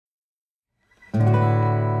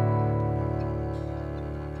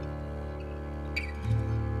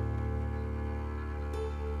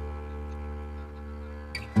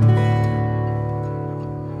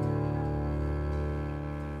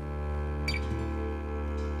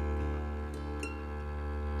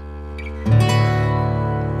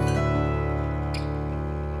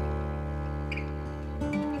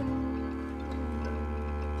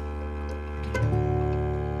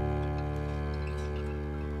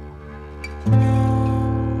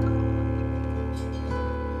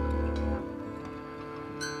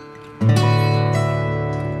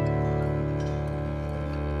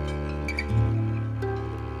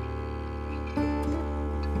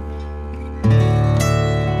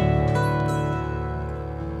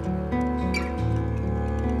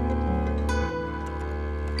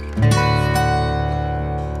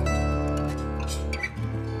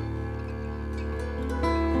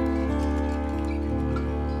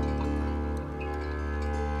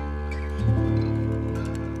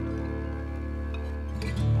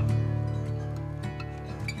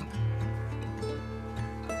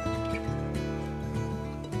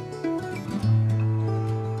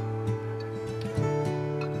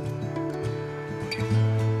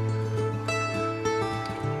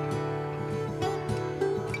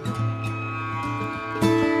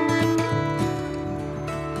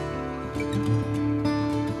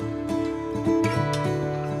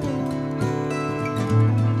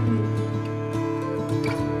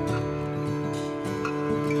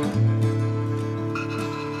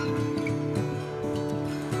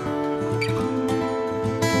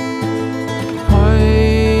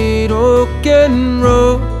and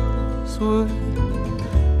Rosewood,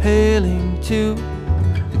 hailing to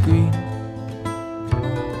the green.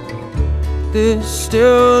 This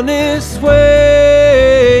stillness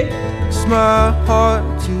wakes my heart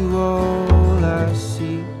to all I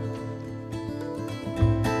see.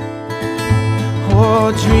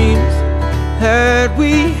 All dreams that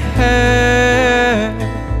we had,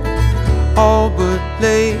 all but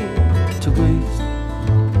laid to waste.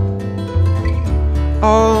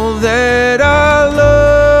 All that I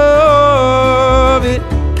love, it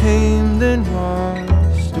came then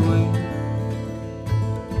washed away.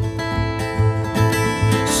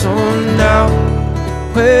 So now,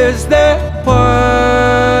 where's that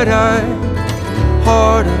wide-eyed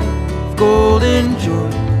heart of golden joy?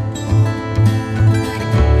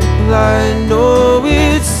 Well, I know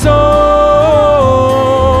its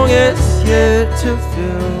song has yet to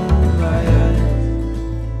fill my eyes.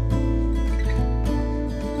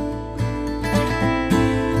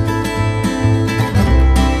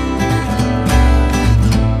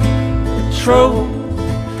 Chateau,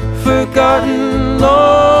 forgotten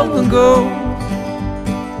long ago,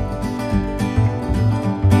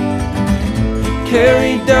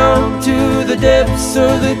 carried down to the depths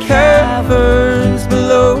of the caverns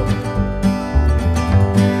below.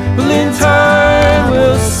 Well, in time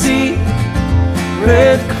we'll see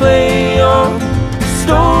red clay on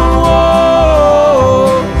stone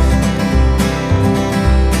walls,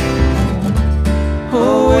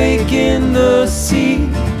 awake in the sea,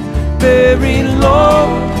 buried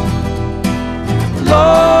long,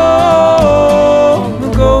 long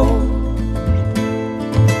ago.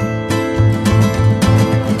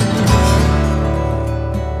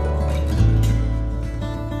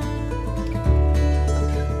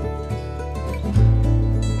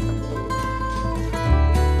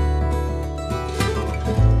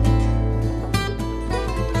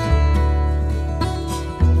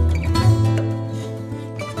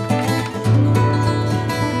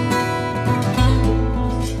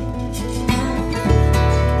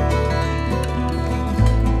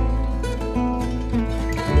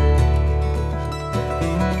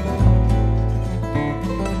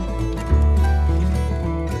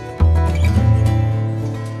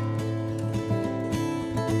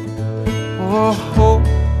 Oh, hope,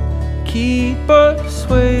 keep us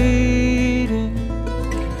waiting.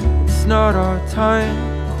 It's not our time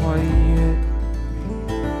quite yet.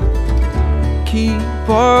 Keep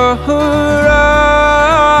our horizon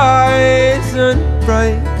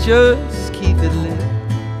bright, just keep it lit.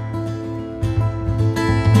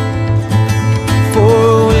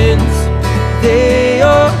 For winds, they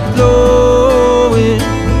are blowing,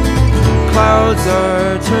 clouds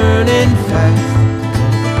are turning fast.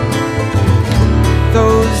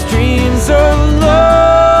 Those dreams of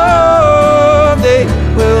love, they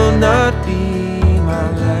will not be my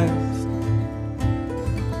last.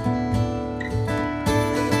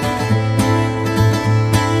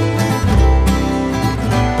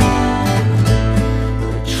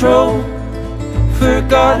 Chateau,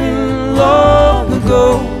 forgotten long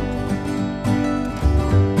ago,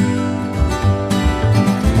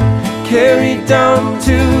 carried down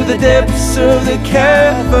to the depths of the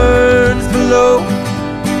caverns below.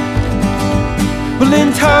 Well,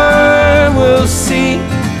 in time we'll see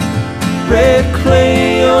red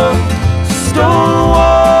clay on stone